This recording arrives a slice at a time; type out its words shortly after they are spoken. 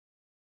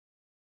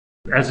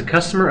As a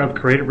customer of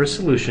Creative Risk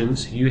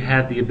Solutions, you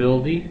have the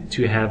ability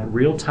to have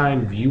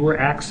real-time viewer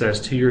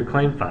access to your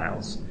claim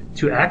files.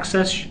 To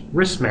access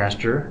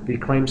Riskmaster, the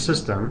claim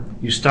system,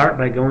 you start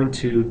by going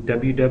to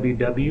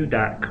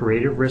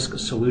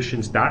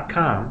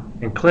www.creativerisksolutions.com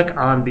and click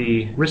on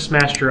the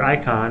Riskmaster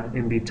icon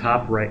in the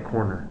top right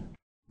corner.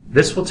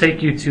 This will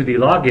take you to the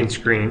login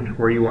screen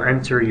where you will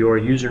enter your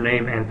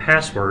username and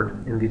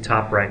password in the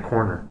top right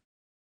corner.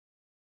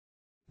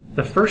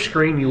 The first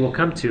screen you will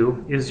come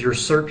to is your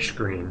search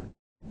screen.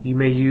 You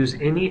may use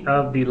any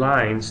of the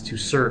lines to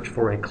search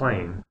for a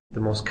claim.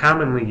 The most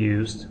commonly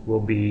used will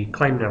be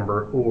claim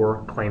number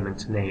or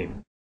claimant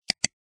name.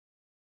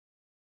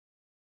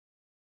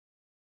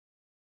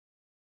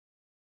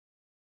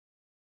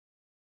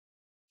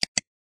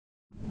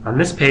 On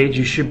this page,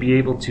 you should be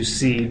able to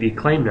see the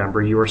claim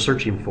number you are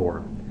searching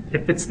for.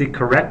 If it's the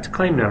correct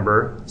claim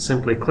number,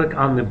 simply click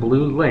on the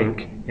blue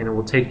link and it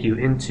will take you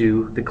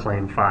into the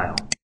claim file.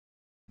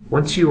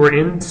 Once you are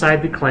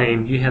inside the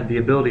claim, you have the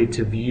ability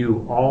to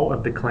view all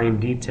of the claim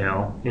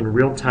detail in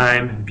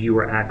real-time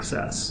viewer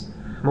access.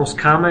 Most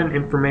common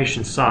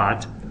information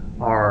sought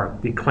are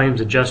the claims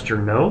adjuster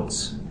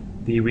notes,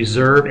 the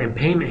reserve and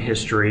payment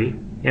history,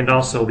 and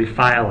also the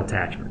file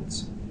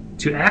attachments.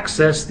 To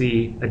access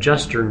the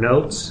adjuster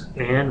notes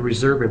and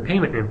reserve and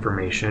payment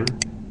information,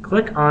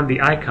 click on the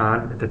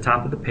icon at the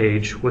top of the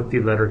page with the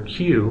letter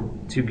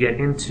Q to get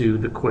into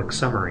the quick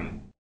summary.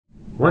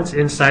 Once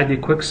inside the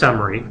quick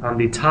summary, on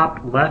the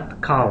top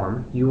left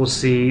column, you will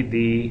see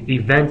the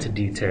event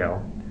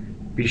detail.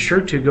 Be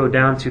sure to go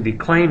down to the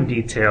claim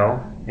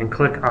detail and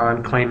click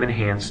on Claim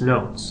Enhanced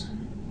Notes.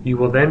 You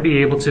will then be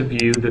able to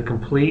view the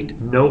complete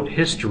note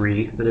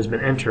history that has been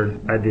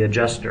entered by the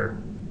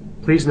adjuster.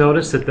 Please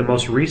notice that the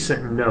most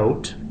recent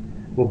note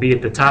will be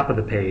at the top of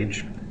the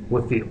page,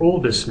 with the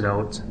oldest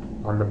note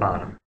on the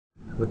bottom.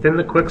 Within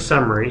the quick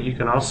summary, you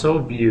can also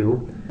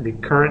view the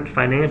current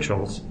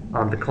financials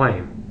on the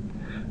claim.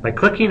 By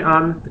clicking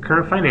on the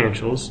current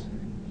financials,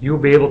 you will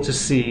be able to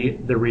see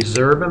the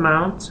reserve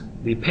amount,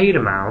 the paid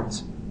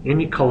amount,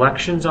 any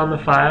collections on the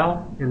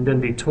file, and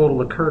then the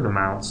total accrued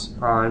amounts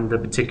on the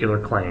particular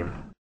claim.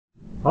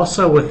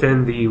 Also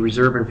within the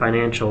reserve and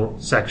financial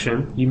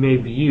section, you may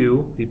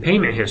view the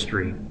payment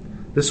history.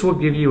 This will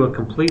give you a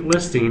complete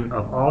listing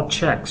of all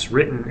checks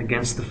written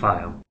against the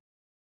file.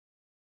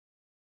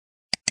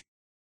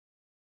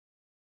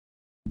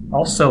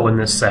 Also in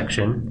this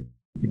section,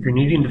 if you're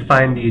needing to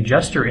find the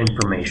adjuster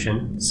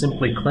information,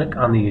 simply click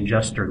on the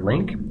adjuster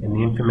link and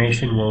the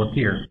information will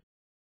appear.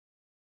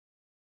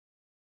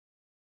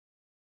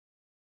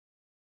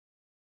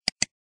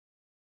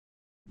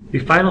 The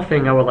final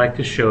thing I would like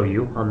to show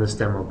you on this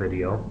demo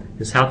video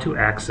is how to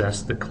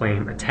access the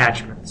claim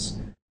attachments.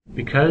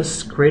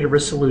 Because Creative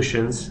Risk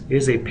Solutions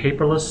is a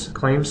paperless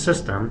claim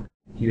system,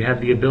 you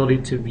have the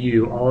ability to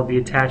view all of the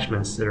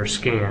attachments that are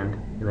scanned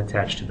and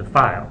attached to the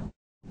file.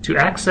 To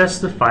access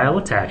the file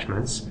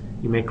attachments,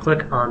 you may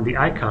click on the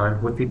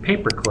icon with the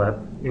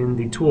paperclip in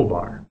the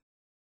toolbar.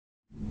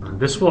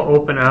 This will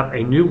open up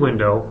a new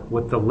window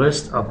with the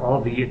list of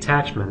all the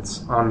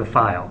attachments on the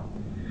file.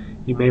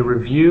 You may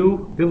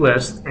review the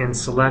list and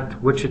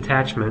select which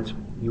attachment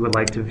you would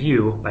like to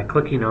view by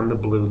clicking on the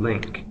blue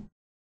link.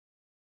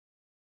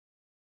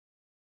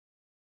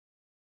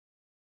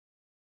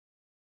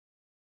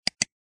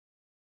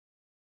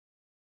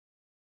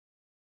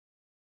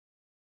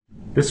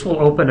 This will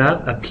open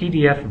up a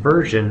PDF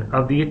version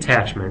of the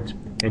attachment,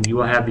 and you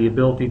will have the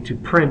ability to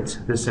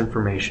print this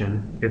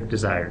information if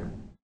desired.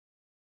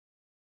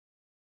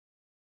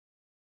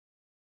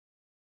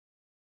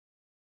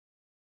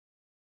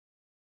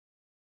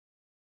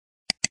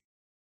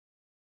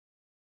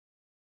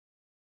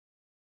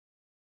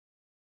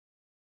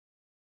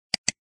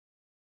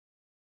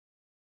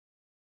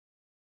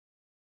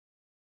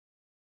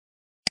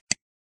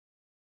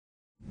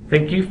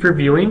 Thank you for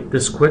viewing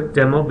this quick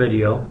demo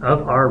video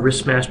of our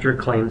Riskmaster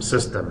claim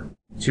system.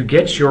 To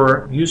get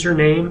your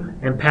username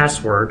and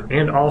password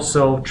and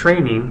also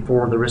training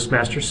for the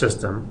Riskmaster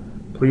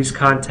system, please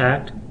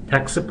contact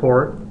tech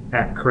support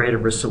at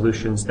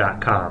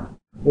creativerisksolutions.com,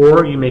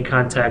 or you may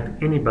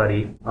contact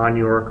anybody on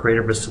your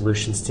Creative Risk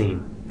Solutions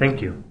team.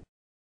 Thank you.